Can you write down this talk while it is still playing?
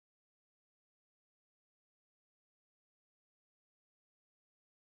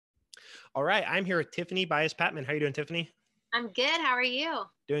All right, I'm here with Tiffany Bias Patmon. How are you doing, Tiffany? I'm good. How are you?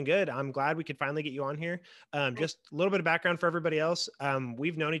 Doing good. I'm glad we could finally get you on here. Just a little bit of background for everybody else.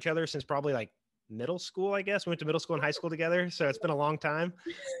 We've known each other since probably like middle school, I guess. We went to middle school and high school together, so it's been a long time.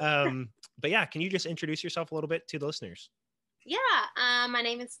 But yeah, can you just introduce yourself a little bit to the listeners? Yeah, my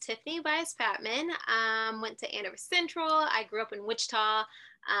name is Tiffany Bias Patmon. Went to Andover Central. I grew up in Wichita,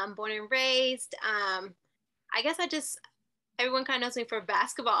 born and raised. I guess everyone kind of knows me for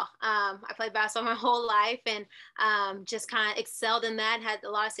basketball. I played basketball my whole life and just kind of excelled in that, had a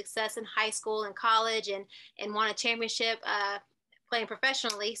lot of success in high school and college and won a championship playing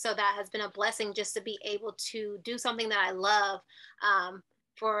professionally. So that has been a blessing just to be able to do something that I love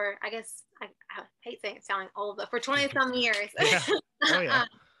for, I guess, I hate saying it sounding old, but for 20 some years. Yeah. Oh yeah. um,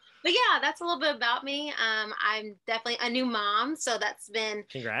 but yeah, that's a little bit about me. I'm definitely a new mom, so that's been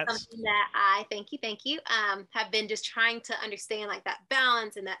Congrats. something that thank you, have been just trying to understand like that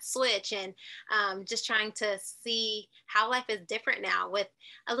balance and that switch, and just trying to see how life is different now with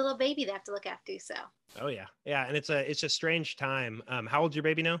a little baby they have to look after. So Oh yeah. Yeah. And it's a strange time. How old's your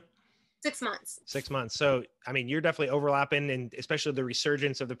baby now? 6 months. 6 months. So, I mean, you're definitely overlapping, and especially the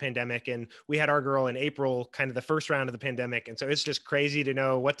resurgence of the pandemic. And we had our girl in April, kind of the first round of the pandemic. And so it's just crazy to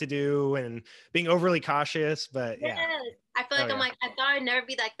know what to do and being overly cautious. But yeah. Yes. I feel Oh, like yeah. I thought I'd never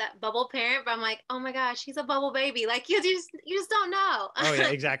be like that bubble parent, but I'm like, oh my gosh, she's a bubble baby. Like you just don't know. Oh, yeah,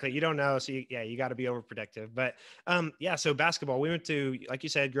 exactly. You don't know. So, you got to be overprotective. But yeah, so basketball, we went to, like you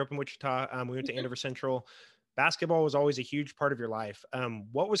said, grew up in Wichita. We went to Andover Central. Basketball was always a huge part of your life.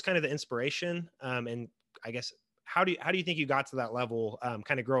 What was kind of the inspiration? And I guess, how do you think you got to that level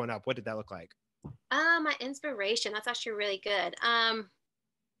kind of growing up? What did that look like? My inspiration, that's actually really good.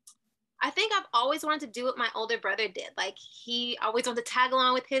 I think I've always wanted to do what my older brother did. Like he always wanted to tag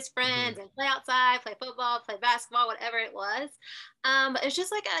along with his Hmm. friends and play outside, play football, play basketball, whatever it was. But it's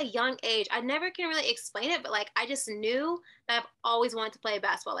just like at a young age. I never can really explain it, but like I just knew that I've always wanted to play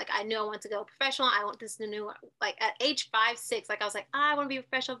basketball. Like I knew I wanted to go professional. I want this new like at age 5, 6, like I was like, I want to be a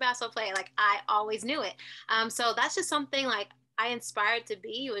professional basketball player. Like I always knew it. So that's just something like I inspired to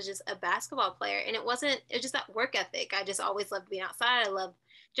be was just a basketball player. And it was just that work ethic. I just always loved being outside. I loved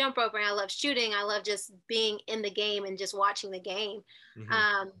jump roping. I love shooting. I love just being in the game and just watching the game. Hmm.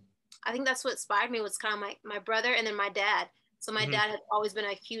 Um, I think that's what inspired me was kind of my brother and then my dad. So my Hmm. dad had always been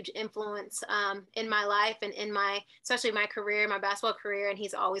a huge influence in my life and in especially my career, my basketball career. And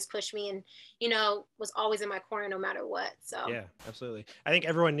he's always pushed me and, was always in my corner no matter what. So Yeah, absolutely. I think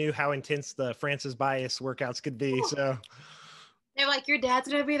everyone knew how intense the Francis Bias workouts could be. So, they're like, your dad's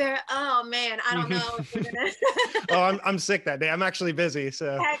going to be there. Oh man, I don't know if we're going to. oh, I'm sick that day. I'm actually busy.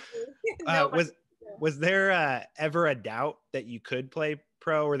 So, Exactly. uh, Nobody. was was there ever a doubt that you could play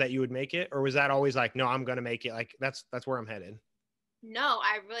pro or that you would make it, or was that always like, no, I'm gonna make it? Like that's where I'm headed. No,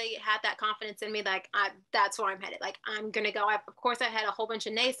 I really had that confidence in me. Like, that's where I'm headed. Like, I'm gonna go. Of course, I had a whole bunch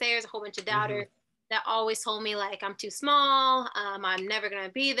of naysayers, a whole bunch of Hmm. doubters that always told me like I'm too small. I'm never gonna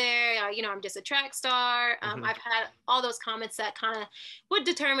be there. I'm just a track star. Hmm. I've had all those comments that kind of would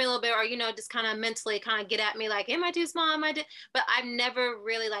deter me a little bit, or just kind of mentally kind of get at me like, am I too small? Am I? But I've never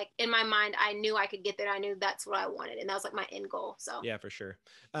really like in my mind. I knew I could get there. I knew that's what I wanted, and that was like my end goal. So. Yeah, for sure.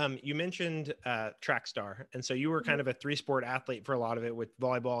 You mentioned track star, and so you were kind Mhm. of a three-sport athlete for a lot of it with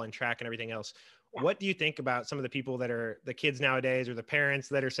volleyball and track and everything else. Yeah. What do you think about some of the people that are the kids nowadays or the parents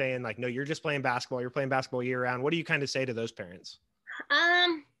that are saying like, no, you're just playing basketball, you're playing basketball year round? What do you kind of say to those parents?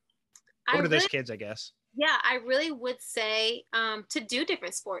 Um, I Or to those really kids, I guess. Yeah, I really would say to do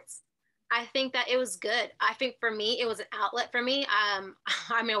different sports. I think that it was good. I think for me, it was an outlet for me. I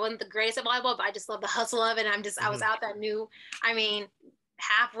mean, I wasn't the greatest at volleyball, but I just love the hustle of it. I was Hmm. out there, knew, I mean,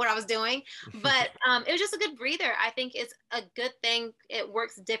 half what I was doing. But it was just a good breather. I think it's a good thing. It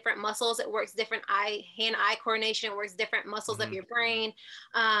works different muscles. It works different hand-eye coordination. It works different muscles of Hmm. your brain.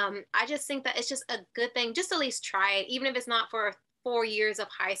 I just think that it's just a good thing. Just at least try it, even if it's not for 4 years of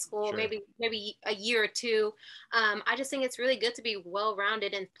high school, Sure. maybe a year or two. I just think it's really good to be well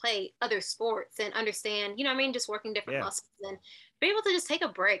rounded and play other sports and understand, what I mean, just working different Yeah. muscles and be able to just take a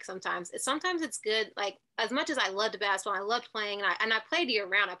break sometimes. Sometimes it's good. Like as much as I loved basketball, I loved playing, and I played year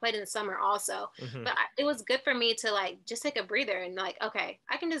round. I played in the summer also, Hmm. but it was good for me to like just take a breather and like, okay,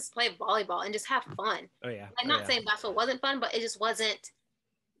 I can just play volleyball and just have fun. Oh yeah. Like Oh not yeah. saying basketball wasn't fun, but it just wasn't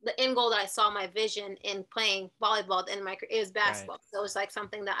the end goal that I saw my vision in playing volleyball at the end of my career. It was Right. basketball. So it was like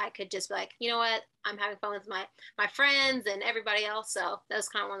something that I could just be like, you know what? I'm having fun with my friends and everybody else. So that was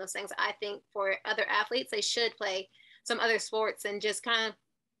kind of one of those things I think for other athletes, they should play some other sports and just kind of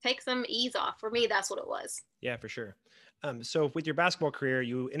take some ease off. For me, that's what it was. Yeah, for sure. So with your basketball career,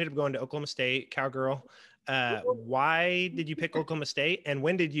 you ended up going to Oklahoma State, cowgirl. Why did you pick Oklahoma State, and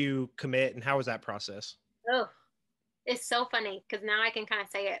when did you commit, and how was that process? Oh, it's so funny because now I can kind of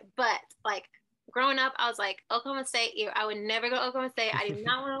say it. But like growing up, I was like, Oklahoma State, I would never go to Oklahoma State. I do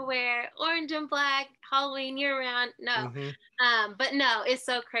not want to wear orange and black Halloween year round. No. Mm-hmm. But no, it's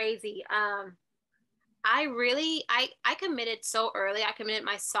so crazy. I committed so early. I committed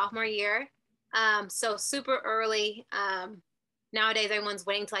my sophomore year. So super early. Nowadays everyone's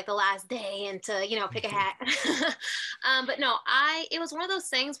waiting to like the last day and to, pick a hat. But no, it was one of those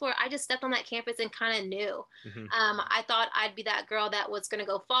things where I just stepped on that campus and kind of knew. Mm-hmm. I thought I'd be that girl that was going to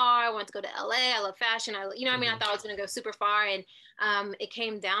go far. I wanted to go to LA. I love fashion. I thought I was going to go super far. And it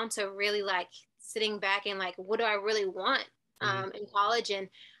came down to really like sitting back and like, what do I really want in college? And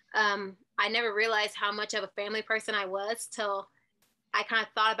I never realized how much of a family person I was till I kind of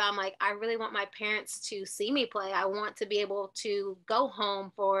thought about, I'm like, I really want my parents to see me play. I want to be able to go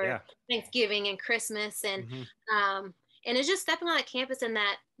home for Thanksgiving and Christmas. And it's just stepping on a campus and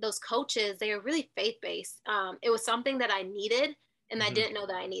that those coaches, they are really faith-based. It was something that I needed and I didn't know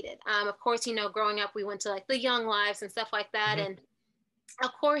that I needed. Of course, growing up, we went to like the Young Lives and stuff like that. And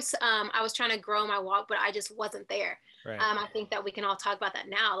of course, I was trying to grow my walk, but I just wasn't there. Right. I think that we can all talk about that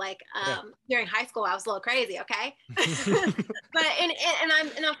now. Like during high school, I was a little crazy. Okay, but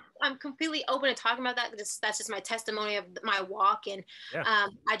I'm completely open to talking about that. That's just my testimony of my walk, and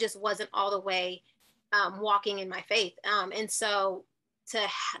I just wasn't all the way walking in my faith. And so to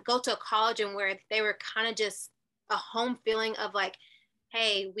go to a college and where they were kind of just a home feeling of like,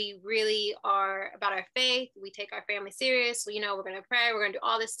 hey, we really are about our faith. We take our family serious. We're going to pray. We're going to do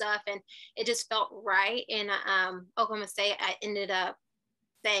all this stuff. And it just felt right. In Oklahoma State, I ended up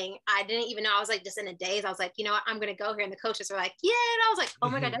saying, I didn't even know. I was like, just in a daze. I was like, you know what? I'm going to go here. And the coaches were like, yeah. And I was like, oh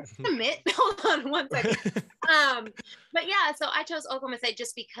my God, that's commit. Hold on one second. But yeah, so I chose Oklahoma State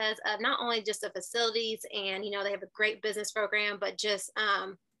just because of not only just the facilities and, they have a great business program, but just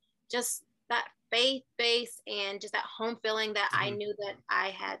that faith base and just that home feeling that I knew that I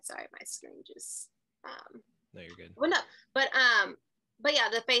had. Sorry, my screen just no, you're good. went up. But yeah,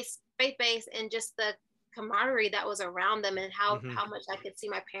 the faith base and just the camaraderie that was around them and how much I could see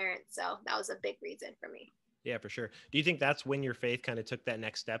my parents. So that was a big reason for me. Yeah, for sure. Do you think that's when your faith kind of took that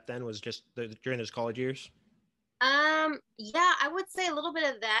next step then, was just during those college years? Yeah, I would say a little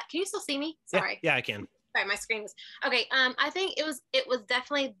bit of that. Can you still see me? Sorry. Yeah, I can. Sorry, my screen was okay. I think it was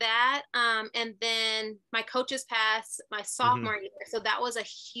definitely that. And then my coaches passed my sophomore year, so that was a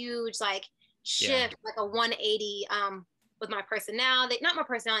huge like shift, like a 180 with my personality. Not my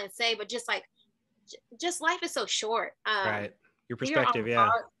personality to say, but just like just life is so short. Right. Your perspective,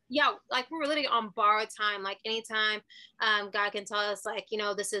 yeah. Like we're literally on borrowed time. Like anytime God can tell us like,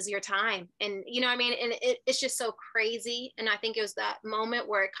 this is your time. And what I mean? And it's just so crazy. And I think it was that moment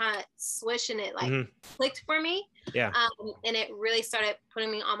where it kind of switched and it like clicked for me. Yeah. And it really started putting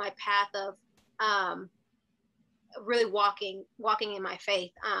me on my path of really walking in my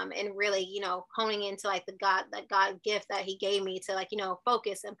faith and really, honing into like that God gift that he gave me to like,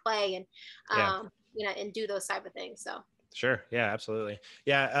 focus and play and, and do those type of things. So. Sure. Yeah, absolutely.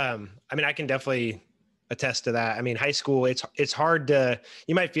 Yeah. I mean, I can definitely attest to that. I mean, high school, it's hard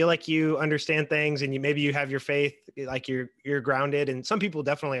you might feel like you understand things and maybe you have your faith, like you're grounded, and some people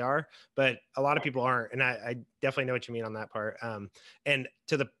definitely are, but a lot of people aren't. And I definitely know what you mean on that part. And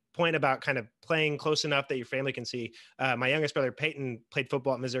to the point about kind of playing close enough that your family can see, my youngest brother Peyton played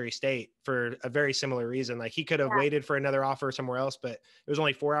football at Missouri State for a very similar reason. Like he could have waited for another offer somewhere else, but it was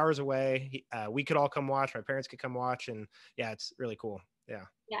only 4 hours away. We could all come watch, my parents could come watch, and yeah, it's really cool. Yeah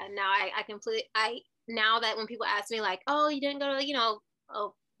no, I completely now that when people ask me like, oh, you didn't go to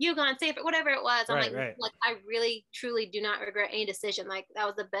UConn, safe, whatever it was, I'm like I really truly do not regret any decision. Like that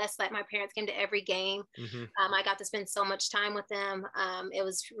was the best. Like my parents came to every game. I got to spend so much time with them. It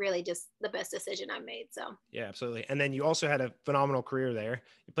was really just the best decision I made. So yeah, absolutely. And then you also had a phenomenal career there.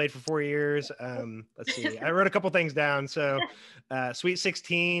 You played for 4 years. Let's see, I wrote a couple things down. So Sweet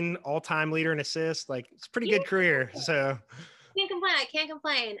 16, all-time leader in assists. Like it's a pretty good career. So can't complain. I can't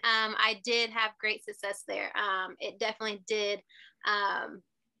complain. I did have great success there. It definitely did.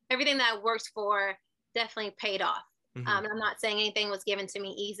 Everything that I worked for definitely paid off. I'm not saying anything was given to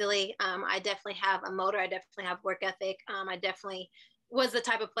me easily. I definitely have a motor. I definitely have work ethic. I definitely was the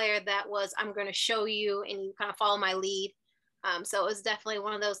type of player that was, I'm going to show you and you kind of follow my lead. So it was definitely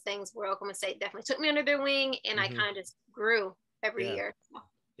one of those things where Oklahoma State definitely took me under their wing and I kind of just grew every year.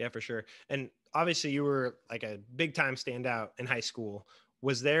 Yeah, for sure. And obviously you were like a big time standout in high school.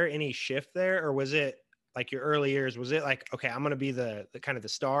 Was there any shift there, or was it like your early years, was it like, okay, I'm going to be the kind of the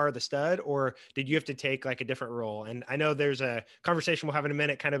star, the stud, or did you have to take like a different role? And I know there's a conversation we'll have in a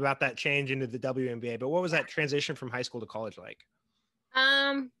minute kind of about that change into the WNBA, but what was that transition from high school to college like?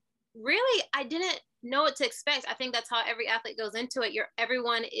 Um, Really, I didn't know what to expect. I think that's how every athlete goes into it.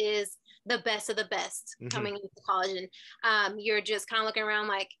 Everyone is the best of the best Mm-hmm. coming into college, and you're just kind of looking around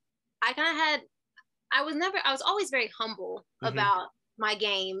like I kind of had. I was always very humble Mm-hmm. about my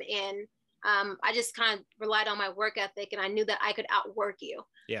game, and I just kind of relied on my work ethic, and I knew that I could outwork you.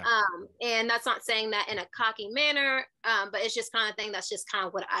 Yeah. And that's not saying that in a cocky manner, but it's just kind of thing. That's just kind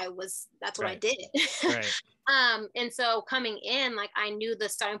of what I was. That's what I Right. did. Right. And so coming in, like I knew the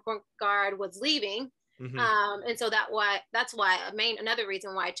starting point guard was leaving. Mm-hmm. And so that's why another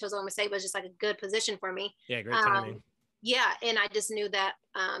reason why I chose Oklahoma State was just like a good position for me. Yeah. Great timing. Yeah, and I just knew that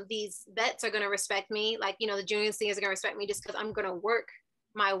these vets are going to respect me. Like, the juniors and seniors are going to respect me just because I'm going to work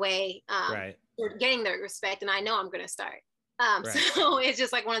my way Right. for getting their respect, and I know I'm going to start. Right. So it's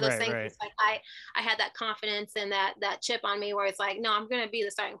just like one of those things. Right. It's like I had that confidence and that chip on me where it's like, no, I'm going to be the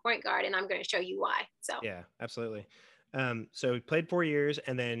starting point guard, and I'm going to show you why. So Yeah, absolutely. So you played 4 years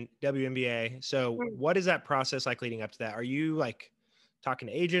and then WNBA. So mm-hmm. what is that process like leading up to that? Are you like talking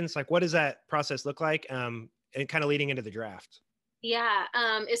to agents? Like, what does that process look like? And kind of leading into the draft. Yeah,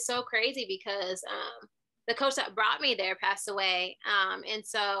 it's so crazy because the coach that brought me there passed away, and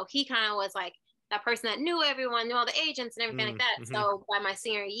so he kind of was like that person that knew everyone, knew all the agents and everything like that. Mm-hmm. So by my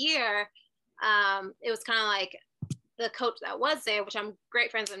senior year, it was kind of like the coach that was there, which I'm great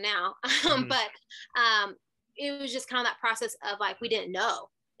friends with now, Mm-hmm. but it was just kind of that process of like we didn't know.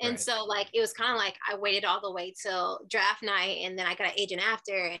 And Right. so like it was kind of like I waited all the way till draft night, and then I got an agent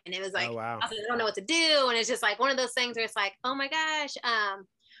after, and it was like, Oh, wow. I don't know what to do, and it's just like one of those things where it's like, oh my gosh.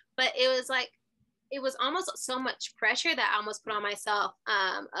 But it was like it was almost so much pressure that I almost put on myself,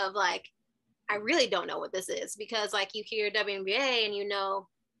 of like I really don't know what this is, because like you hear WNBA and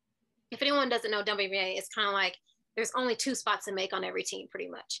if anyone doesn't know WNBA, it's kind of like there's only 2 spots to make on every team pretty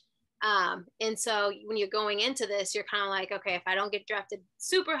much. And so when you're going into this, you're kind of like, okay, if I don't get drafted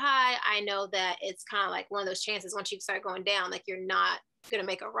super high, I know that it's kind of like one of those chances once you start going down, like you're not going to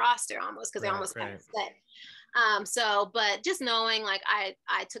make a roster almost, because they almost kind of set. But just knowing, like I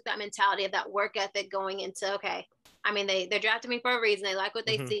took that mentality of that work ethic going into, okay, I mean, they drafted me for a reason. They like what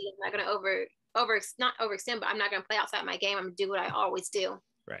they see. I'm not going to not overextend, but I'm not going to play outside my game. I'm going to do what I always do.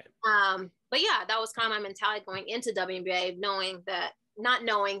 Right. But yeah, that was kind of my mentality going into WNBA, not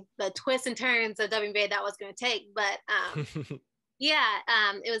knowing the twists and turns of WNBA that was going to take. But yeah,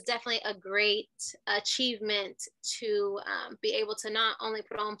 it was definitely a great achievement to be able to not only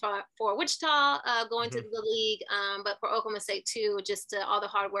put on for Wichita going to the league, but for Oklahoma State too, just all the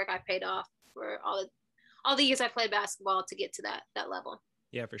hard work I paid off for all the years I played basketball to get to that level.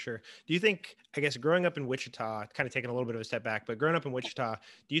 Yeah, for sure. Do you think, I guess, growing up in Wichita, kind of taking a little bit of a step back, but growing up in Wichita,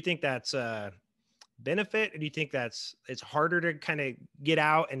 do you think that's a benefit? Or do you think it's harder to kind of get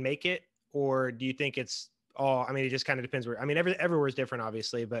out and make it? Or do you think it just kind of depends where, I mean, everywhere is different,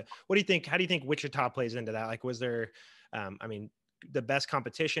 obviously, but what do you think? How do you think Wichita plays into that? Like, was there, the best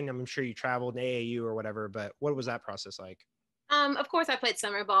competition? I'm sure you traveled in AAU or whatever, but what was that process like? Of course I played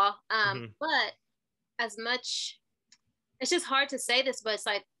summer ball. But as much, it's just hard to say this, but it's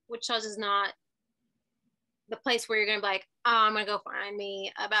like Wichita's is not the place where you're gonna be like, oh, I'm gonna go find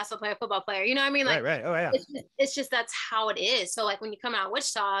me a basketball player, football player. You know what I mean? Like, right. Oh yeah. It's just that's how it is. So like when you come out of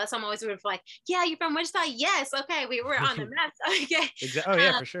Wichita, so I'm always rooting for like, yeah, you're from Wichita. Yes, okay, we were on the map. Okay. Exactly. Oh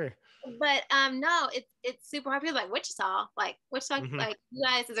yeah, for sure. But no, it's super hard. People like Wichita, like like you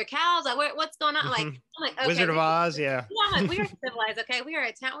guys, is there cows? Like what's going on? Like I'm like, okay, Wizard of Oz, yeah. Yeah, I'm like, we are civilized. Okay, we are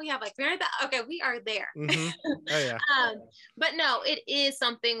a town. We have like 300. Okay, we are there. Oh yeah. But no, it is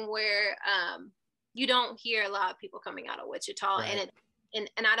something where you don't hear a lot of people coming out of Wichita, right. and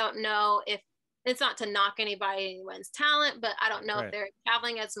I don't know if it's not to knock anyone's talent, but I don't know if they're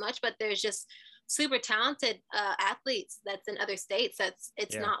traveling as much. But there's just super talented athletes that's in other states.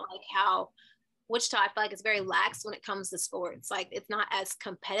 It's not like how Wichita, I feel like it's very lax when it comes to sports. Like it's not as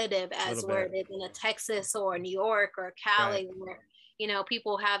competitive as where it is in a Texas or New York or Cali, where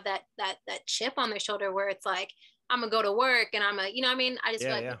people have that chip on their shoulder where it's like, I'm gonna go to work and I just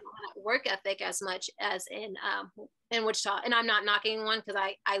feel like they don't have that work ethic as much as in Wichita. And I'm not knocking one because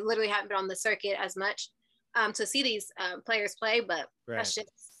I literally haven't been on the circuit as much to see these players play, but that's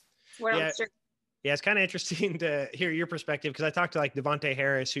just where I'm sure. Yeah, it's kind of interesting to hear your perspective because I talked to like Devontae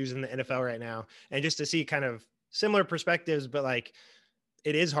Harris, who's in the NFL right now, and just to see kind of similar perspectives, but like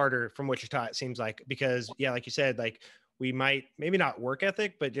it is harder from Wichita, it seems like, because like you said, like we might maybe not work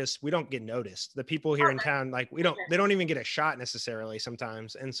ethic, but just we don't get noticed. The people here in Okay. town, like they don't even get a shot necessarily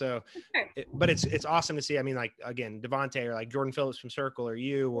sometimes. And so, Sure. but it's awesome to see. I mean, like again, Devontae or like Jordan Phillips from Circle or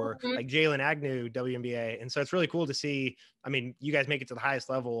you or Mhm. like Jalen Agnew, WNBA. And so it's really cool to see. I mean, you guys make it to the highest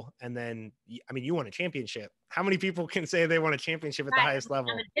level, and then I mean, you won a championship. How many people can say they won a championship at the Right. highest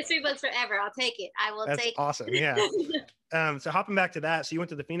level? I'm in history books forever. I'll take it. I will That's take awesome. Yeah. it. So hopping back to that, so you went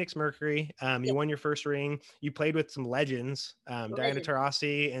to the Phoenix Mercury. Yeah. You won your first ring. You played with some legends, Diana Legend.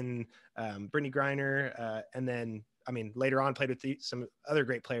 Taurasi and Brittany Griner, and then I mean later on played with some other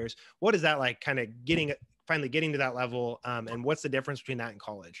great players. What is that like? Kind of finally getting to that level, and what's the difference between that and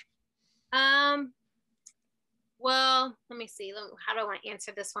college? Well, let me see. How do I want to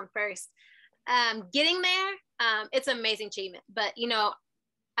answer this one first? Getting there, it's an amazing achievement. But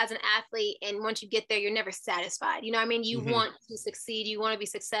as an athlete, and once you get there, you're never satisfied. You know what I mean? You Mm-hmm. want to succeed, you want to be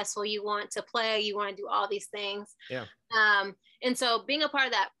successful, you want to play, you want to do all these things. Yeah. And so being a part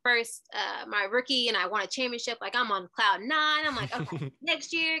of that first, my rookie, and I won a championship, like I'm on cloud nine. I'm like, okay,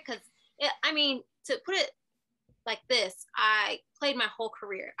 next year, because I mean, to put it like this, I played my whole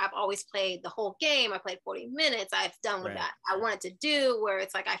career. I've always played the whole game. I played 40 minutes. I've done what I wanted to do, where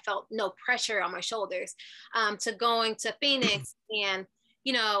it's like I felt no pressure on my shoulders, to going to Phoenix and,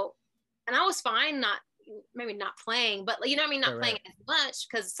 and I was fine, maybe not playing, but not playing as much,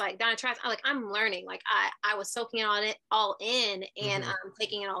 because it's like down tries. I'm learning. Like I was soaking it all in, and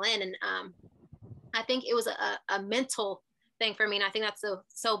taking it all in, and I think it was a mental thing for me, and I think that's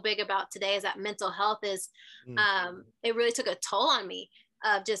so big about today, is that mental health is it really took a toll on me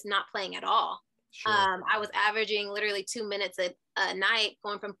of just not playing at all. Sure. I was averaging literally 2 minutes a night,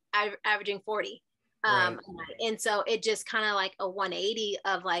 going from averaging 40. Right. And so it just kind of like a 180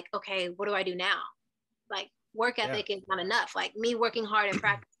 of like, okay, what do I do now? Like work ethic is not enough. Like me working hard in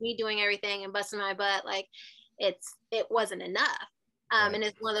practice, me doing everything and busting my butt, like it wasn't enough. Right. And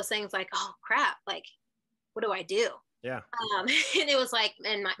it's one of those things like, oh crap, like what do I do? Yeah. And it was like,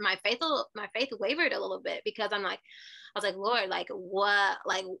 and my faith wavered a little bit, because I was like, Lord, like what,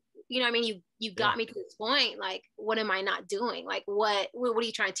 like, I mean, you got me to this point. Like, what am I not doing? Like, what are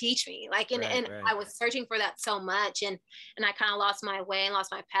you trying to teach me? Like, and I was searching for that so much. And I kind of lost my way and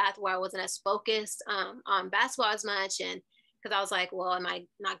lost my path, where I wasn't as focused on basketball as much. And because I was like, well, am I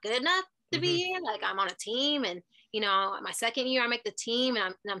not good enough to be here? Like, I'm on a team, and, my second year I make the team,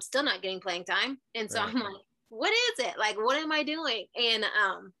 and I'm still not getting playing time. And so I'm like, what is it? Like, what am I doing? And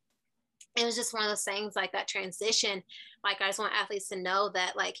it was just one of those things, like that transition. Like, I just want athletes to know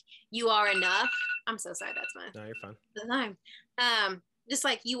that, like, you are enough. I'm so sorry. That's my. No, you're fine. Just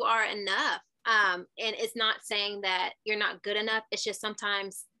like you are enough. And it's not saying that you're not good enough. It's just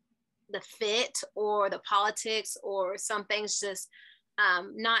sometimes the fit or the politics or some things just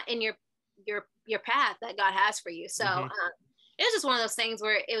not in your path that God has for you. So it was just one of those things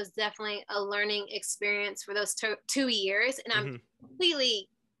where it was definitely a learning experience for those 2 years. And I'm completely,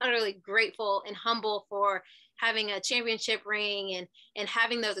 utterly grateful and humble for having a championship ring and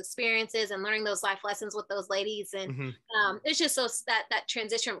having those experiences and learning those life lessons with those ladies. And it's just so that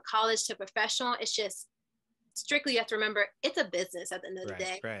transition from college to professional, it's just strictly, you have to remember, it's a business at the end of the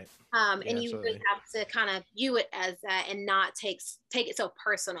day. Right. And you really have to kind of view it as that and not take it so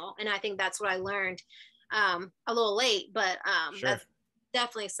personal. And I think that's what I learned a little late, but that's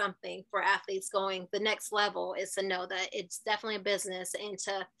definitely something for athletes going the next level, is to know that it's definitely a business, and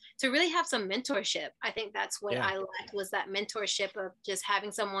to really have some mentorship. I think that's what I liked, was that mentorship of just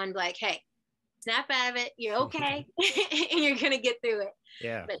having someone like, hey, snap out of it, you're okay, and you're gonna get through it.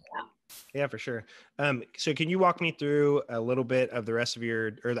 Yeah, for sure. So can you walk me through a little bit of the rest of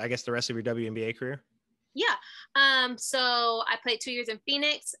your WNBA career? Yeah. So I played 2 years in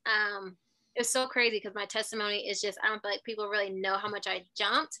Phoenix. It was so crazy, because my testimony is just, I don't feel like people really know how much I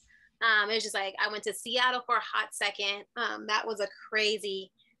jumped. It was just like, I went to Seattle for a hot second. That was a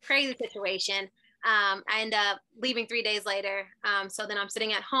crazy, crazy situation. I ended up leaving 3 days later. So then I'm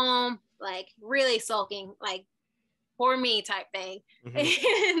sitting at home, like really sulking, like for me type thing. And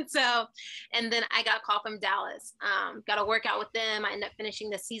then I got a call from Dallas, got a workout with them. I ended up finishing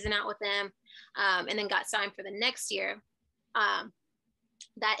the season out with them, and then got signed for the next year.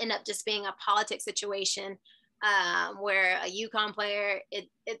 That ended up just being a politics situation, where a UConn player, it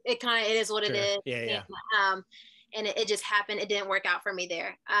is what it is. Yeah. And it just happened. It didn't work out for me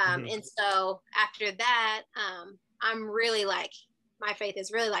there. And so after that, I'm really like, my faith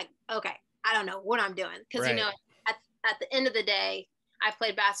is really like, okay, I don't know what I'm doing. Because, at the end of the day, I've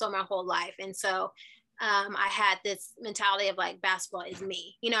played basketball my whole life. And so I had this mentality of like basketball is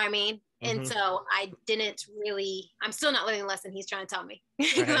me, you know what I mean? And so I'm still not learning the lesson he's trying to tell me.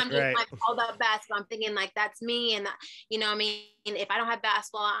 I'm just like all about basketball. I'm thinking like that's me. And you know what I mean? If I don't have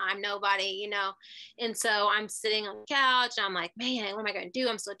basketball, I'm nobody, you know? And so I'm sitting on the couch and I'm like, man, what am I going to do?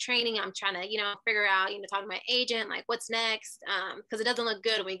 I'm still training. I'm trying to, figure out, talk to my agent, like what's next. Cause it doesn't look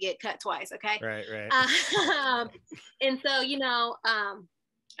good when you get cut twice. Okay. Right. And so,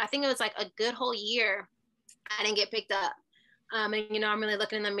 I think it was like a good whole year I didn't get picked up. And I'm really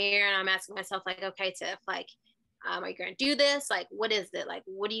looking in the mirror and I'm asking myself, like, okay, Tiff, like, are you going to do this? Like, what is it? Like,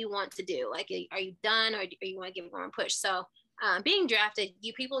 what do you want to do? Like, are you done, or you want to give one more push? So, being drafted,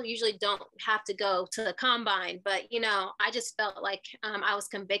 people usually don't have to go to the combine, but I just felt like I was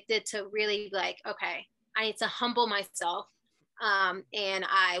convicted to really like, okay, I need to humble myself. And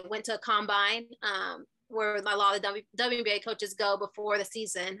I went to a combine. Where a lot of the WNBA coaches go before the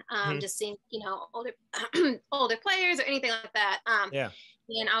season, just seeing, older older players or anything like that.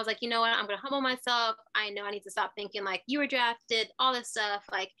 And I was like, you know what, I'm going to humble myself. I know I need to stop thinking like you were drafted, all this stuff.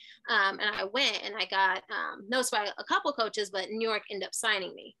 Like, and I went and I got noticed by a couple coaches, but New York ended up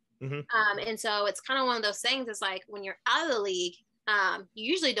signing me. And so it's kind of one of those things. It's like when you're out of the league,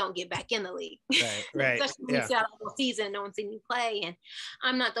 you usually don't get back in the league. Right. Especially when you see out the whole season, no one's seen you play. And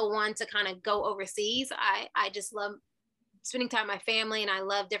I'm not the one to kind of go overseas. I just love spending time with my family, and I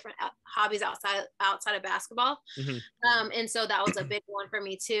love different hobbies outside of basketball. And so that was a big one for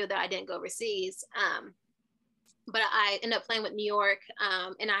me too, that I didn't go overseas. But I ended up playing with New York,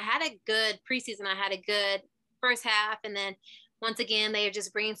 and I had a good preseason. I had a good first half, and then once again, they are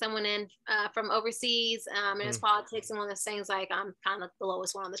just bringing someone in from overseas, and it's politics and one of those things. Like I'm kind of the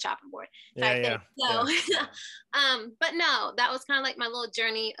lowest one on the chopping board. But no, that was kind of like my little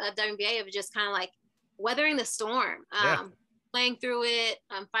journey of WNBA, of just kind of like weathering the storm, playing through it,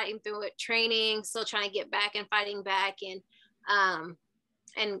 fighting through it, training, still trying to get back and fighting back, and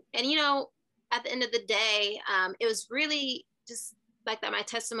at the end of the day, it was really just like that, my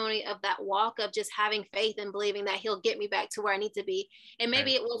testimony of that walk of just having faith and believing that he'll get me back to where I need to be. And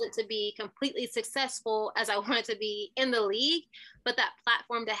maybe it wasn't to be completely successful as I wanted to be in the league, but that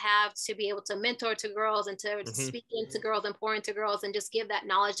platform to have, to be able to mentor to girls and to speak into girls and pour into girls and just give that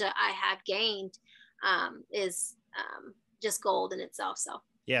knowledge that I have gained is just gold in itself. So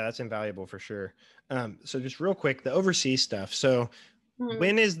yeah, that's invaluable for sure. So just real quick, the overseas stuff. So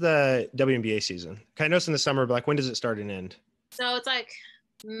when is the WNBA season? I know it's in the summer, but like when does it start and end? So it's like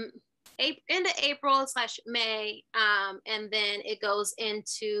end of April/May, and then it goes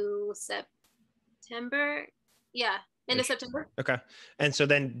into September. Yeah, end of September. Okay. And so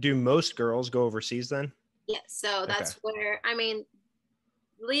then do most girls go overseas then? Yes. So that's where,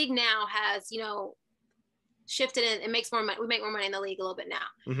 league now has, shifted and it makes more money. We make more money in the league a little bit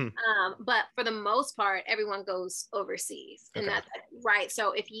now. But for the most part, everyone goes overseas. And that's right.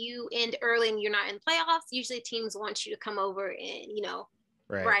 So if you end early and you're not in playoffs, usually teams want you to come over and,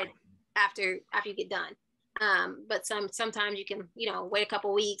 right after you get done. But sometimes you can, wait a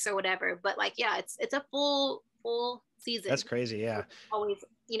couple weeks or whatever. But like, yeah, it's a full season. That's crazy. Yeah. Always,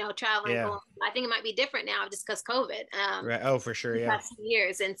 traveling. Yeah. I think it might be different now just because COVID. Right. Oh, for sure. Yeah. Past 2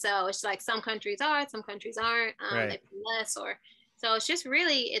 years. And so it's like some countries are, some countries aren't. They pay less, so it's just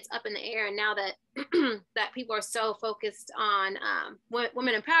really, it's up in the air. And now that that people are so focused on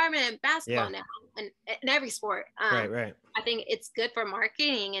women empowerment and basketball now, and in every sport, right. I think it's good for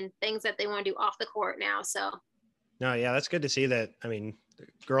marketing and things that they want to do off the court now. So no, yeah, that's good to see that. I mean,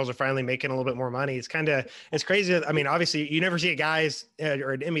 girls are finally making a little bit more money. It's crazy. I mean, obviously you never see a guys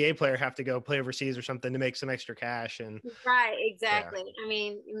or an NBA player have to go play overseas or something to make some extra cash. And right. Exactly. Yeah. I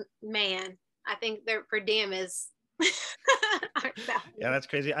mean, man, I think their per diem is, yeah, that's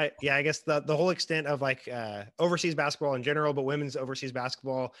crazy. I guess the whole extent of like overseas basketball in general, but women's overseas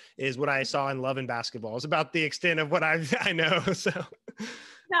basketball is what I saw in Love and Basketball. It's about the extent of what I know. So,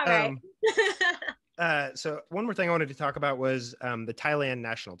 not right. So one more thing I wanted to talk about was the Thailand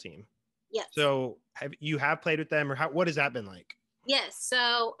national team. Yes. So have you played with them, or what has that been like? Yes.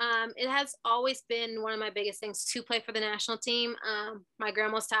 So it has always been one of my biggest things to play for the national team. My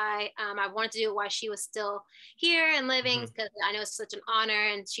grandma's Thai. I wanted to do it while she was still here and living, because I know it's such an honor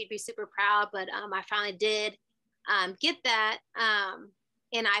and she'd be super proud. But I finally did get that.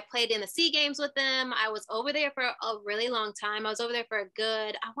 And I played in the SEA Games with them. I was over there for a really long time. I was over there for a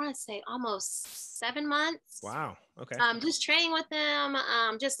good, I want to say almost 7 months. Wow. Okay. Just training with them,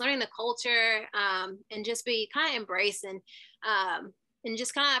 just learning the culture, and just be kind of embraced and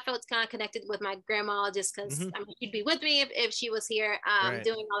just kind of, I felt kind of connected with my grandma, just because she'd be with me if she was here,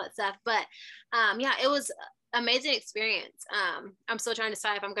 doing all that stuff. But yeah, it was amazing experience. I'm still trying to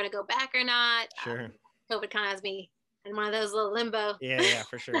decide if I'm going to go back or not. Sure. COVID kind of has me in one of those little limbo. Yeah,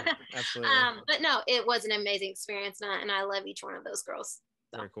 for sure. Absolutely. But no, it was an amazing experience, and I love each one of those girls.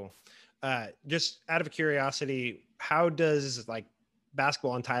 So. Very cool. Just out of curiosity, how does like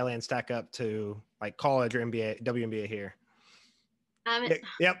basketball in Thailand stack up to like college or NBA, WNBA here?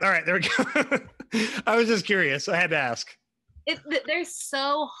 Yep. All right, there we go. I was just curious. I had to ask. They're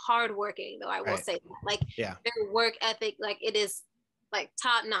so hardworking, though. I will say that. Like, their work ethic, like it is like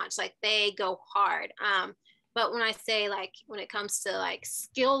top notch. Like they go hard. But when I say like when it comes to like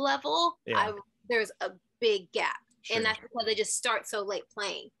skill level, there's a big gap, and that's because they just start so late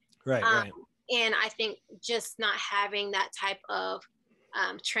playing. Right. And I think just not having that type of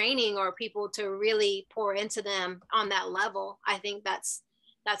training or people to really pour into them on that level, I think that's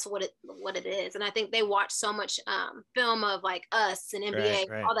what it is. And I think they watch so much film of like us and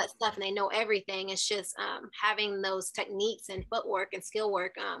NBA, all that stuff, and they know everything. It's just having those techniques and footwork and skill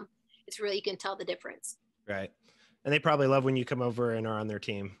work. It's really, you can tell the difference. Right. And they probably love when you come over and are on their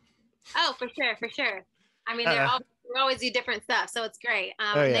team. Oh, for sure. I mean, we always do different stuff, so it's great.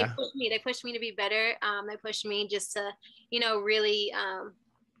 They push me to be better. They push me just to, really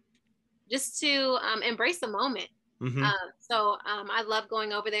just to embrace the moment. Mm-hmm. So I love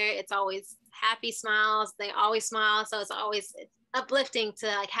going over there. It's always happy smiles. They always smile. So it's uplifting to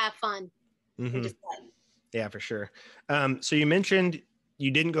like have fun. Mm-hmm. And just yeah, for sure. So you mentioned you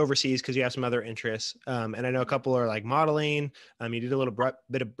didn't go overseas because you have some other interests. And I know a couple are like modeling. You did a little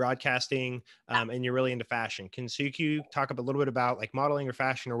bit of broadcasting, and you're really into fashion. Can you talk a little bit about like modeling or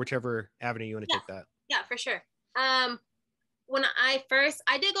fashion or whichever avenue you want to take that? Yeah, for sure. When I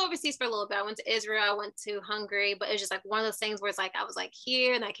did go overseas for a little bit. I went to Israel, I went to Hungary, but it was just like one of those things where it's like, I was like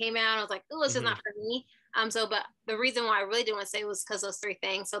here and I came out, and I was like, oh, it's just not for me. But the reason why I really didn't want to say was because those three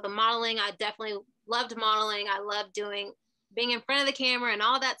things. So the modeling, I definitely loved modeling. I loved being in front of the camera and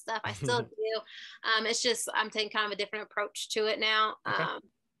all that stuff. I still do. It's just, I'm taking kind of a different approach to it now. Okay.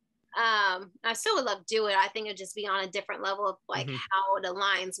 I still would love to do it. I think it'd just be on a different level of like how it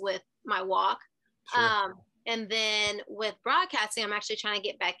aligns with my walk. Sure. And then with broadcasting, I'm actually trying to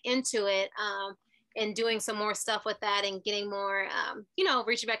get back into it and doing some more stuff with that and getting more,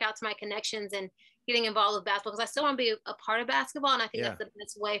 reaching back out to my connections and getting involved with basketball, because I still want to be a part of basketball. And I think that's the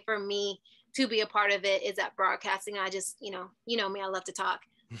best way for me to be a part of it is at broadcasting. I just, me, I love to talk.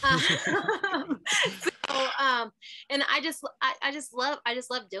 And I just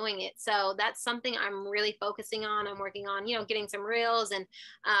love doing it. So that's something I'm really focusing on. I'm working on, getting some reels and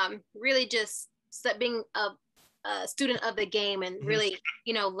really just being a student of the game and really,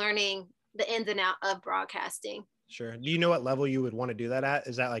 learning the ins and out of broadcasting. Sure. Do you know what level you would want to do that at?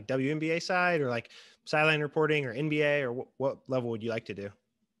 Is that like WNBA side or like sideline reporting or NBA, or what level would you like to do?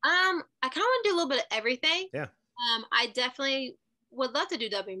 I kind of want to do a little bit of everything. Yeah. I definitely would love to do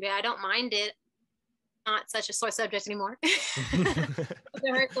WNBA. I don't mind it. Not such a sore subject anymore. It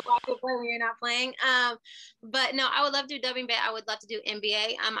hurts to watch it play when you're not playing. But no, I would love to do WNBA. I would love to do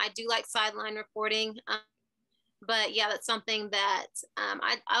NBA. I do like sideline reporting. But yeah, that's something that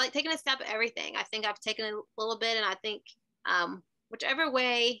I like taking a step at everything. I think I've taken a little bit, and I think whichever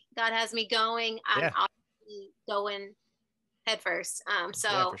way God has me going, I'll be going head first.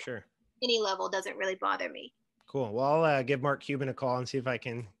 So for sure, any level doesn't really bother me. Cool. Well, I'll give Mark Cuban a call and see if I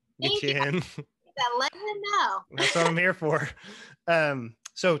can get you in. Let him know. That's what I'm here for.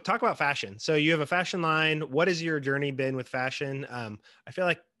 So talk about fashion. So you have a fashion line. What has your journey been with fashion? I feel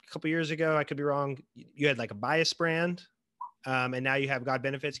like a couple years ago, I could be wrong, you had like a bias brand, and now you have God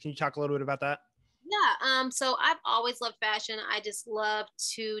Benefits. Can you talk a little bit about that? Yeah. So I've always loved fashion. I just love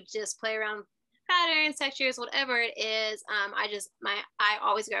to just play around patterns, textures, whatever it is. I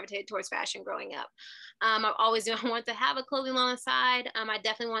always gravitated towards fashion growing up. I've always wanted to have a clothing line on the side. I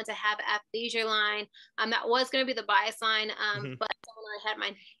definitely wanted to have an athleisure line. That was going to be the bias line, but someone already had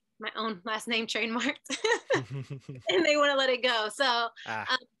my own last name trademarked, and they want to let it go. So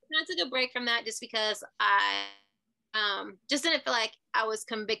I took a break from that just because I just didn't feel like I was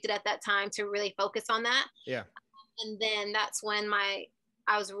convicted at that time to really focus on that. Yeah. And then that's when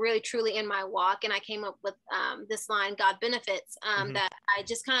I was really truly in my walk, and I came up with this line, God Benefits, that I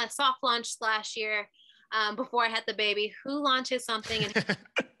just kind of soft launched last year before I had the baby. Who launches something and like,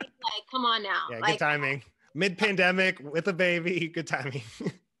 come on now. Yeah, like, good timing. Mid-pandemic with a baby, good timing. I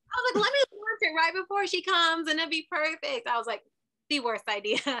was like, let me launch it right before she comes and it'd be perfect. I was like, the worst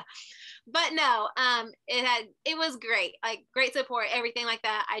idea. But no, it was great, like great support, everything like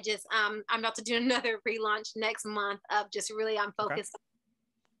that. I just I'm about to do another pre-launch next month of just really I'm focused.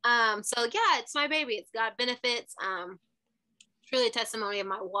 Okay. So yeah, it's my baby. It's God Benefits. It's really a testimony of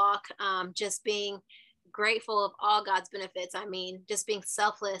my walk. Just being grateful of all God's benefits. I mean, just being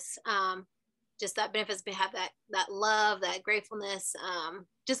selfless. just that benefits have that love, that gratefulness,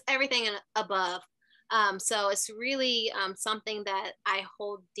 just everything above. So it's really something that I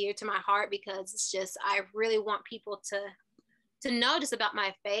hold dear to my heart, because it's just, I really want people to know just about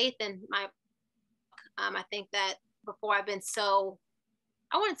my faith and my, I think that before I've been so,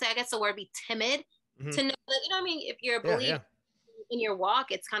 I wouldn't say, I guess the word be timid, Mm-hmm. to know that, you know what I mean? If you're a Yeah. believer Yeah. in your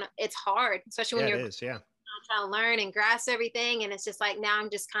walk, it's hard, especially when Yeah, it you're is. Yeah. trying to learn and grasp everything. And it's just like, now I'm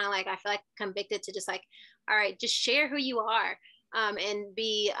just kind of like, I feel like convicted to just like, all right, just share who you are, and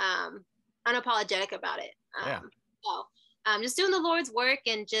be unapologetic about it. Yeah. So just doing the Lord's work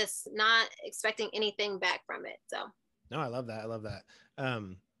and just not expecting anything back from it. So. No, I love that. I love that.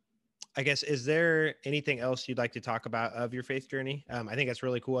 I guess, is there anything else you'd like to talk about of your faith journey? I think that's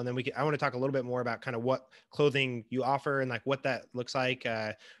really cool. And then I want to talk a little bit more about kind of what clothing you offer and like what that looks like.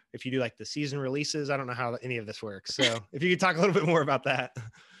 If you do like the season releases, I don't know how any of this works. So if you could talk a little bit more about that.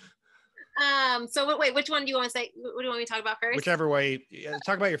 So wait, which one do you want to say? What do you want me to talk about first? Whichever way,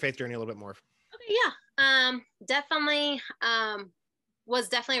 talk about your faith journey a little bit more. Okay, yeah. Definitely, was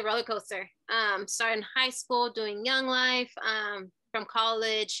definitely a roller coaster. Starting high school, doing Young Life, from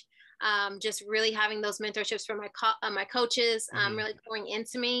college, just really having those mentorships from my coaches, really pouring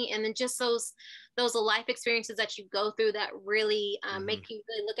into me, and then just those life experiences that you go through that really make you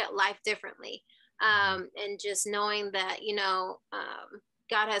really look at life differently, and just knowing that,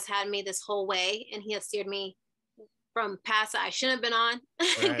 God has had me this whole way, and He has steered me from paths that I shouldn't have been on.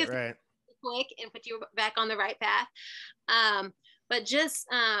 Right, right. Quick and put you back on the right path. But just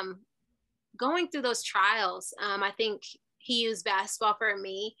going through those trials, I think He used basketball for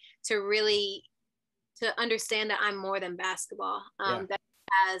me to really to understand that I'm more than basketball. That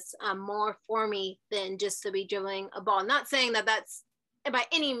has more for me than just to be dribbling a ball. Not saying that that's by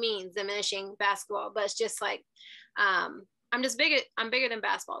any means diminishing basketball, but it's just like I'm just bigger. I'm bigger than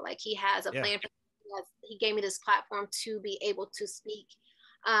basketball. Like He has a plan for me. He gave me this platform to be able to speak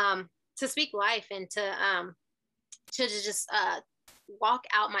life, and to just walk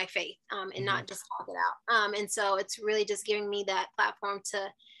out my faith, and not just talk it out. And so it's really just giving me that platform to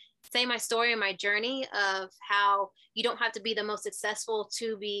say my story and my journey of how you don't have to be the most successful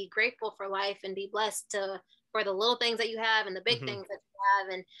to be grateful for life and be blessed for the little things that you have and the big things that you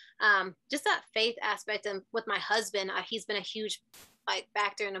have. And just that faith aspect. And with my husband, he's been a huge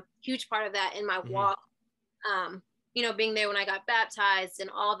factor and a huge part of that in my walk. Being there when I got baptized and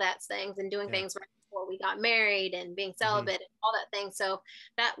all that things, and doing things right before we got married, and being celibate and all that thing. So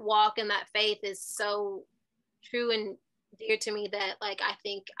that walk and that faith is so true and dear to me that I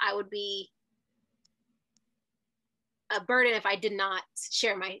think I would be a burden if I did not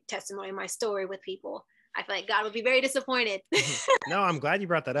share my testimony, my story with people. I feel like God would be very disappointed. No, I'm glad you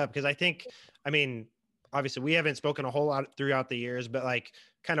brought that up, because obviously we haven't spoken a whole lot throughout the years, but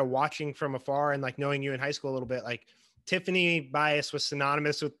kind of watching from afar and knowing you in high school a little bit, Tiffany Bias was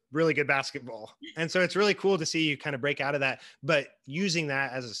synonymous with really good basketball. And so it's really cool to see you kind of break out of that, but using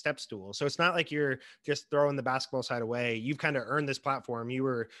that as a step stool. So it's not like you're just throwing the basketball side away. You've kind of earned this platform. You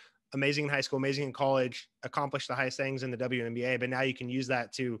were amazing in high school, amazing in college, accomplished the highest things in the WNBA, but now you can use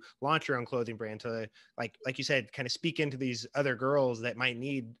that to launch your own clothing brand, to like you said, kind of speak into these other girls that might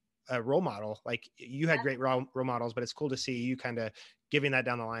need a role model. You had great role models, but it's cool to see you kind of giving that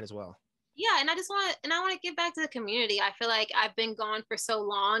down the line as well. Yeah, and I want to give back to the community. I feel like I've been gone for so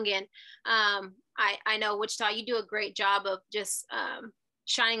long, and I know Wichita, you do a great job of just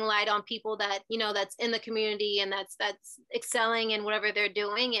shining light on people that that's in the community and that's excelling in whatever they're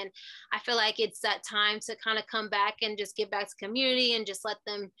doing. And I feel like it's that time to kind of come back and just give back to the community and just let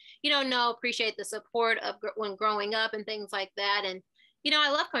them appreciate the support of when growing up and things like that. And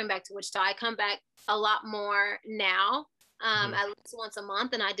I love coming back to Wichita. I come back a lot more now. At least once a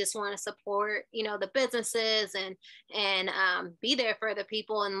month, and I just want to support the businesses and be there for the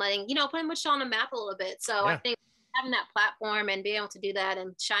people and letting putting Wichita on the map a little bit. So I think having that platform and being able to do that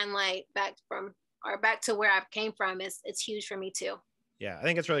and shine light back to where I came from it's huge for me too. Yeah, I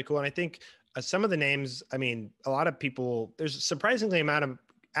think it's really cool. And I think some of the names, a lot of people, there's a surprisingly amount of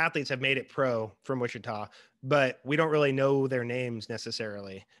athletes have made it pro from Wichita, but we don't really know their names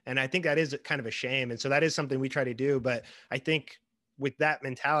necessarily. And I think that is kind of a shame. And so that is something we try to do. But I think with that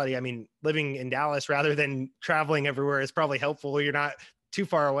mentality, living in Dallas rather than traveling everywhere is probably helpful. You're not too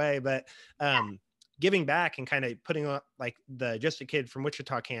far away, but giving back and kind of putting up the Just a Kid from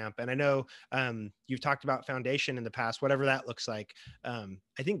Wichita camp. And I know you've talked about foundation in the past, whatever that looks like.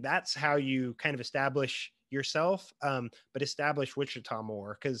 I think that's how you kind of establish yourself, but establish Wichita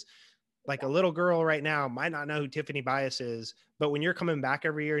more. Because a little girl right now might not know who Tiffany Bias is, but when you're coming back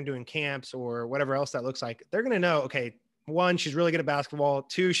every year and doing camps or whatever else that looks like, they're going to know, okay, one, she's really good at basketball.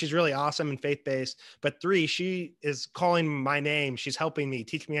 Two, she's really awesome and faith-based. But three, she is calling my name. She's helping me,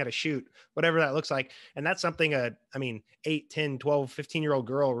 teaching me how to shoot, whatever that looks like. And that's something 8, 10, 12, 15-year-old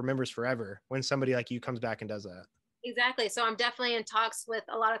girl remembers forever when somebody like you comes back and does that. Exactly. So I'm definitely in talks with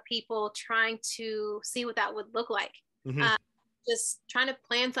a lot of people trying to see what that would look like. Mm-hmm. Just trying to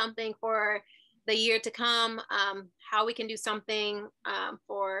plan something for the year to come, how we can do something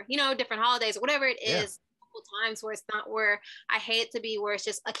for, different holidays or whatever it is. Times where it's not where I hate it to be, where it's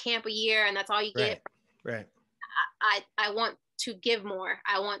just a camp a year and that's all you get. Right. I want to give more.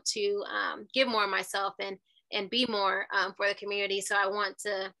 I want to give more of myself and be more for the community. So I want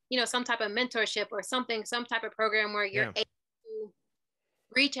to, some type of mentorship or something, some type of program where you're able to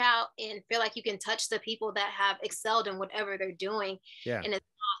reach out and feel like you can touch the people that have excelled in whatever they're doing. Yeah. And it's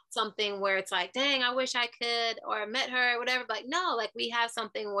not something where it's like, dang, I wish I could, or I met her or whatever. But no, like we have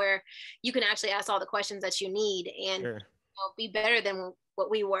something where you can actually ask all the questions that you need and be better than what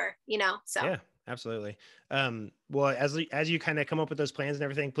we were, so. Yeah, absolutely. Well, as you kind of come up with those plans and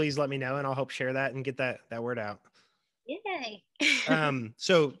everything, please let me know and I'll help share that and get that word out. Yay.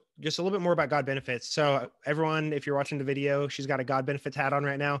 So just a little bit more about God Benefits. So everyone, if you're watching the video, she's got a God Benefits hat on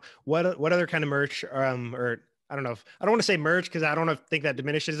right now. What other kind of merch, or I don't know if I don't want to say merch because I don't think that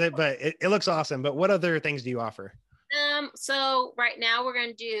diminishes it, but it looks awesome. But what other things do you offer? So right now we're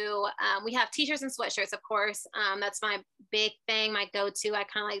going to do, we have t-shirts and sweatshirts, of course. That's my big thing, my go-to. I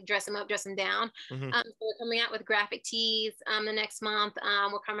kind of like dress them up, dress them down. Mm-hmm. So we're coming out with graphic tees, the next month.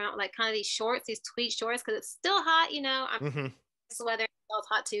 We're coming out with like kind of these shorts, these tweed shorts, cause it's still hot, I'm Mm-hmm. this weather, it's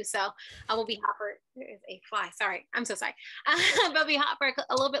hot too. So I will be hot for, there is a fly. Sorry. I'm so sorry. But I'll be hot for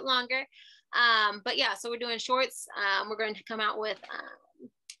a little bit longer. But yeah, so we're doing shorts. We're going to come out with,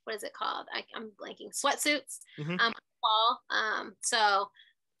 what is it called? I'm blanking. Sweatsuits. Mm-hmm. Fall. So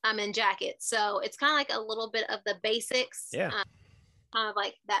I'm in jackets. So it's kind of like a little bit of the basics. Yeah. Kind of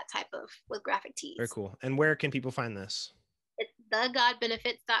like that type of with graphic tees. Very cool. And where can people find this? It's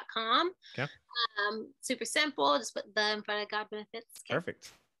thegodbenefits.com. Okay. Super simple. Just put the in front of God Benefits. Okay.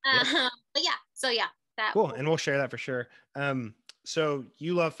 Perfect. But yeah. So yeah. That cool. And we'll share that for sure. So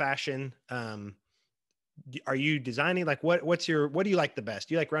you love fashion. Are you designing? Like what do you like the best?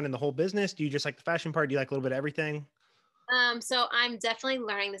 Do you like running the whole business? Do you just like the fashion part? Do you like a little bit of everything? So I'm definitely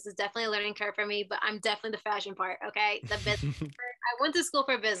learning. This is definitely a learning curve for me, but I'm definitely the fashion part. Okay. The business. I went to school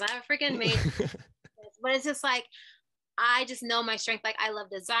for business. I have a freaking major, but it's just like, I just know my strength. Like I love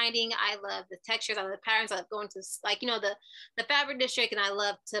designing. I love the textures. I love the patterns. I love going to like, the fabric district, and I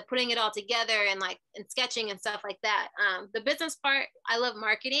love to putting it all together and sketching and stuff like that. The business part, I love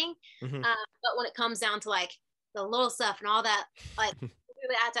marketing. Mm-hmm. But when it comes down to like the little stuff and all that, like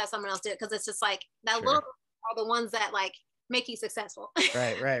really I have to have someone else do it. Cause it's just like that little are the ones that like make you successful.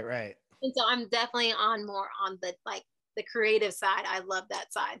 Right. And so I'm definitely more on the creative side. I love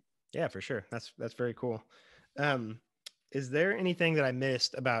that side. Yeah, for sure. That's very cool. Is there anything that I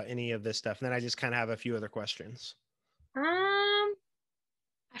missed about any of this stuff? And then I just kind of have a few other questions.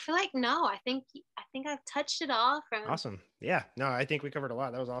 I feel like no. I think I've touched it all. Awesome. Yeah. No, I think we covered a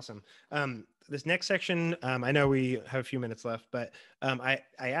lot. That was awesome. This next section, I know we have a few minutes left, but I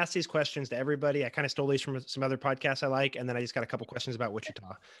asked these questions to everybody. I kind of stole these from some other podcasts I like, and then I just got a couple questions about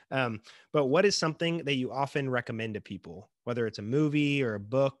Wichita. But what is something that you often recommend to people, whether it's a movie or a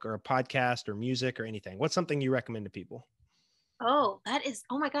book or a podcast or music or anything? What's something you recommend to people? Oh,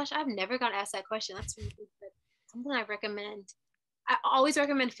 oh my gosh, I've never got asked that question. That's really good. Something I recommend. I always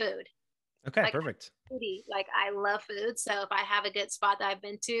recommend food. Okay, perfect. Foodie. Like I love food. So if I have a good spot that I've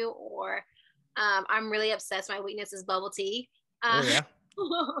been to, or I'm really obsessed. My weakness is bubble tea. Yeah,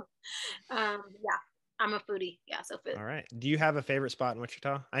 I'm a foodie. Yeah, so food. All right. Do you have a favorite spot in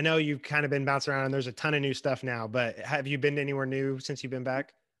Wichita? I know you've kind of been bouncing around and there's a ton of new stuff now, but have you been to anywhere new since you've been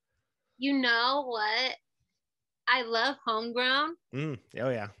back? You know what? I love homegrown. Oh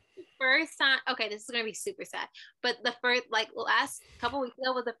yeah. First time, okay, this is gonna be super sad, but the first last couple weeks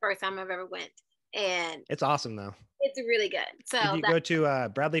ago was the first time I've ever went, and it's awesome though. It's really good. So did you go to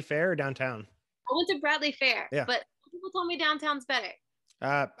Bradley Fair or downtown? I went to Bradley Fair. Yeah, but people told me downtown's better.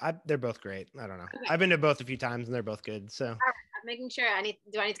 They're both great. I don't know. Okay. I've been to both a few times and they're both good. So right, I'm making sure.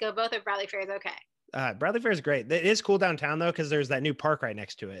 Do I need to go both, or Bradley Fair is okay? Bradley Fair is great. It is cool downtown though, because there's that new park right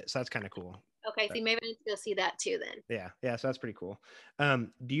next to it, so that's kind of cool. Okay, see, maybe I need to go see that too then. Yeah, so that's pretty cool. Do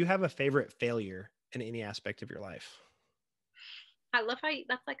you have a favorite failure in any aspect of your life? I love how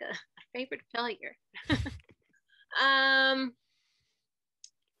that's like a favorite failure.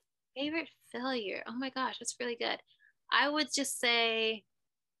 Favorite failure. Oh my gosh, that's really good. I would just say,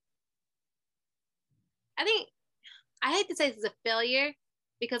 I think, I hate to say this is a failure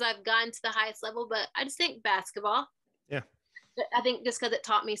because I've gotten to the highest level, but I just think basketball. Yeah. I think just because it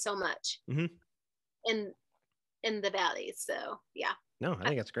taught me so much Mm-hmm. in the valleys. So yeah. No, I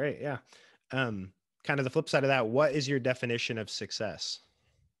think that's great. Yeah. Kind of the flip side of that, what is your definition of success?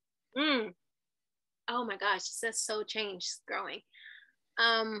 Mm. Oh my gosh, that's so changed growing.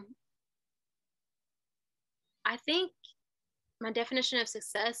 Um, I think my definition of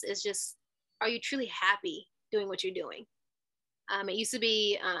success is just, are you truly happy doing what you're doing? It used to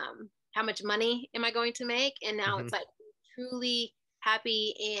be, how much money am I going to make? And now Mm-hmm. it's like, truly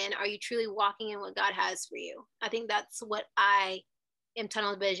happy, and are you truly walking in what God has for you? I think that's what I am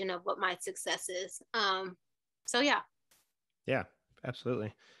tunnel vision of what my success is. So yeah. Yeah,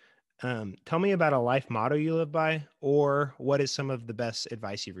 absolutely. Tell me about a life motto you live by, or what is some of the best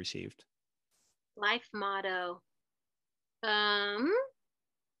advice you've received? Life motto. Um,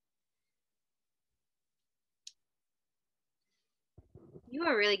 you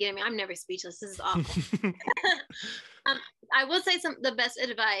are really getting me. I'm never speechless. This is awful. um, I will say the best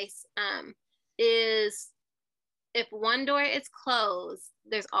advice is, if one door is closed,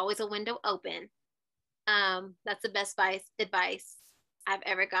 there's always a window open. That's the best advice I've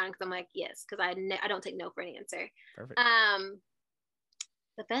ever gotten, because I'm like, yes, because I don't take no for an answer. Perfect.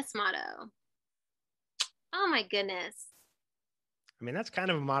 The best motto. Oh my goodness. I mean, that's kind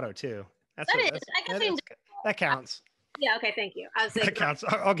of a motto too. That is. I guess That counts. yeah. Okay. Thank you. I was That thinking. counts.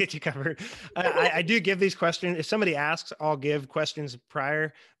 I'll get you covered. I do give these questions. If somebody asks, I'll give questions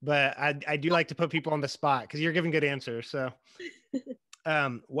prior, but I do like to put people on the spot because you're giving good answers. So,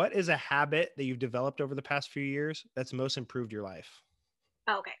 what is a habit that you've developed over the past few years that's most improved your life?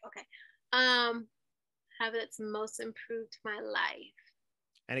 Okay. Okay. Um, habit that's most improved my life.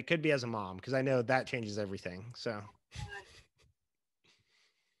 And it could be as a mom, because I know that changes everything. So,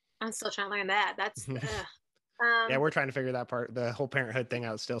 I'm still trying to learn that. That's yeah, we're trying to figure the whole parenthood thing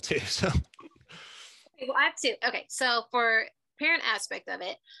out still too. So, okay, well, I have two. Okay, so for parent aspect of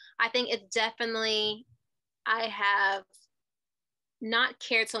it, I think it's definitely, I have not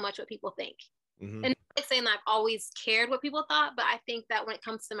cared so much what people think. mm-hmm. And I'm saying that I've always cared what people thought, but I think that when it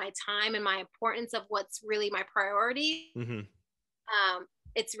comes to my time and my importance of what's really my priority, Mm-hmm.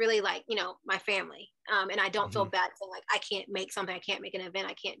 it's really like, my family. And I don't feel Mm-hmm. bad saying like, I can't make something, I can't make an event,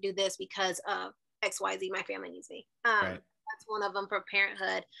 I can't do this because of XYZ, my family needs me. Right. That's one of them for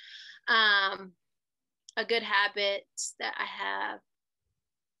parenthood. A good habit that I have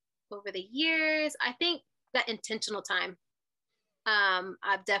over the years, I think that intentional time.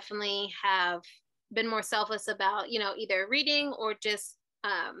 I've definitely have been more selfless about, either reading or just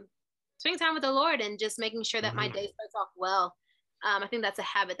spending time with the Lord and just making sure that my Mm-hmm. day starts off well. I think that's a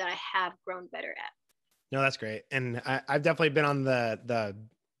habit that I have grown better at. No, that's great. And I've definitely been on the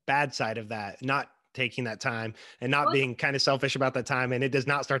bad side of that, not taking that time and not being kind of selfish about that time. And it does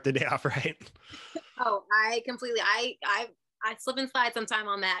not start the day off right. Oh, I completely, I slip and slide sometime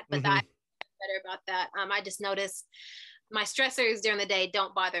on that, but Mm-hmm. I'm better about that. I just notice my stressors during the day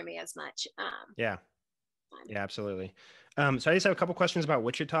don't bother me as much. Yeah. Yeah, absolutely. So I just have a couple questions about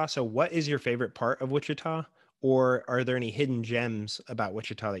Wichita. So what is your favorite part of Wichita, or are there any hidden gems about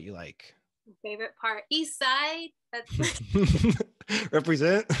Wichita that you like? Favorite part, East Side. That's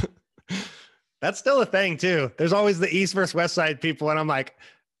Represent. That's still a thing too. There's always the East versus West Side people. And I'm like,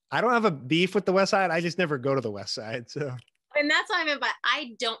 I don't have a beef with the West Side. I just never go to the West Side. So, and that's what I meant by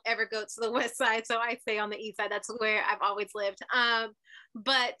I don't ever go to the West Side, so I stay on the East Side. That's where I've always lived.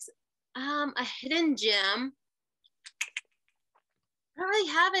 But a hidden gem. I don't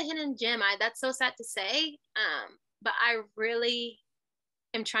really have a hidden gem. That's so sad to say. But I really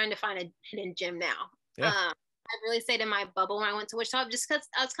am trying to find a hidden gem now. yeah. I really stayed in my bubble when I went to Wichita, just because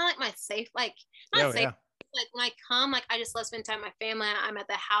I was kind of like my safe, like not Oh, safe. yeah. Like when I come, like I just love spending time with my family. I'm at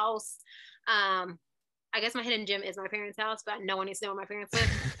the house. I guess my hidden gem is my parents' house, but no one needs to know where my parents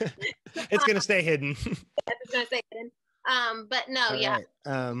live. It's going to stay hidden. It's gonna stay hidden. But no, All yeah.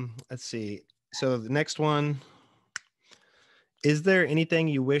 right. Let's see. So the next one, is there anything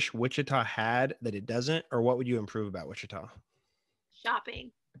you wish Wichita had that it doesn't, or what would you improve about Wichita?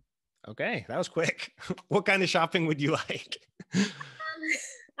 Shopping. Okay, that was quick. What kind of shopping would you like?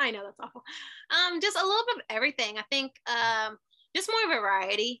 I know that's awful. Just a little bit of everything. I think just more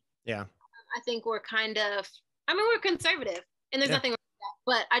variety. Yeah. I think we're we're conservative, and there's nothing wrong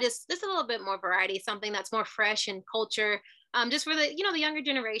with that. But just a little bit more variety, something that's more fresh and culture. Just for the the younger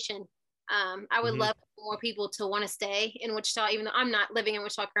generation. I would love more people to want to stay in Wichita, even though I'm not living in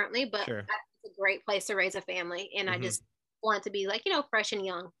Wichita currently, but Sure. it's a great place to raise a family, and I just want it to be like fresh and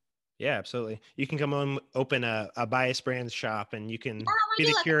young. Yeah, absolutely. You can come home, open a Bias Brands shop, and you can be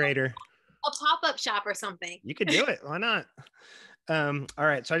the like curator. A pop-up shop or something. You could do it. Why not? All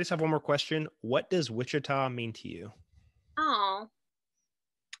right. So I just have one more question. What does Wichita mean to you? Oh,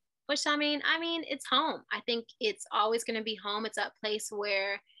 Wichita, I mean, it's home. I think it's always going to be home. It's that place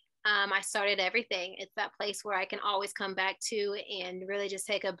where I started everything. It's that place where I can always come back to and really just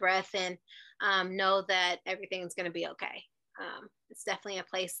take a breath and know that everything's going to be okay. It's definitely a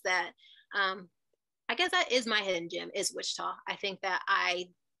place that um, I guess that is my hidden gem is Wichita. I think that I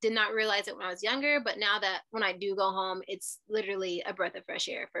did not realize it when I was younger, but now that when I do go home, it's literally a breath of fresh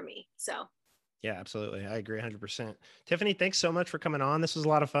air for me. So Yeah, absolutely. I agree 100%. Tiffany, thanks so much for coming on. This was a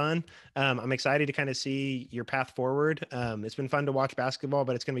lot of fun. I'm excited to kind of see your path forward. It's been fun to watch basketball,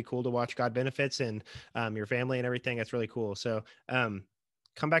 but it's going to be cool to watch God benefits and your family and everything. That's really cool. So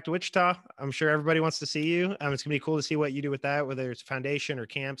come back to Wichita. I'm sure everybody wants to see you. It's going to be cool to see what you do with that, whether it's foundation or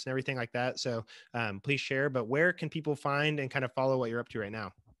camps and everything like that. So please share. But where can people find and kind of follow what you're up to right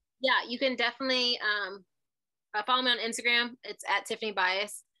now? yeah, you can definitely follow me on Instagram. It's at Tiffany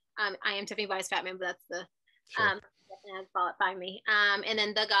Bias. I am Tiffany Bias Patmon, but that's the Sure. find me. And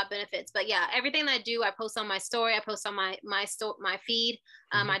then the God benefits. But yeah, everything that I do, I post on my story. I post on my feed.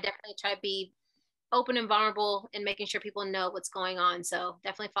 Mhm. I definitely try to be open and vulnerable and making sure people know what's going on. So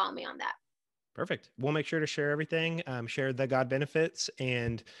definitely follow me on that. Perfect. We'll make sure to share everything, share the God benefits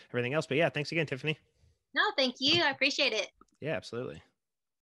and everything else. But yeah, thanks again, Tiffany. No, thank you. I appreciate it. Yeah, absolutely.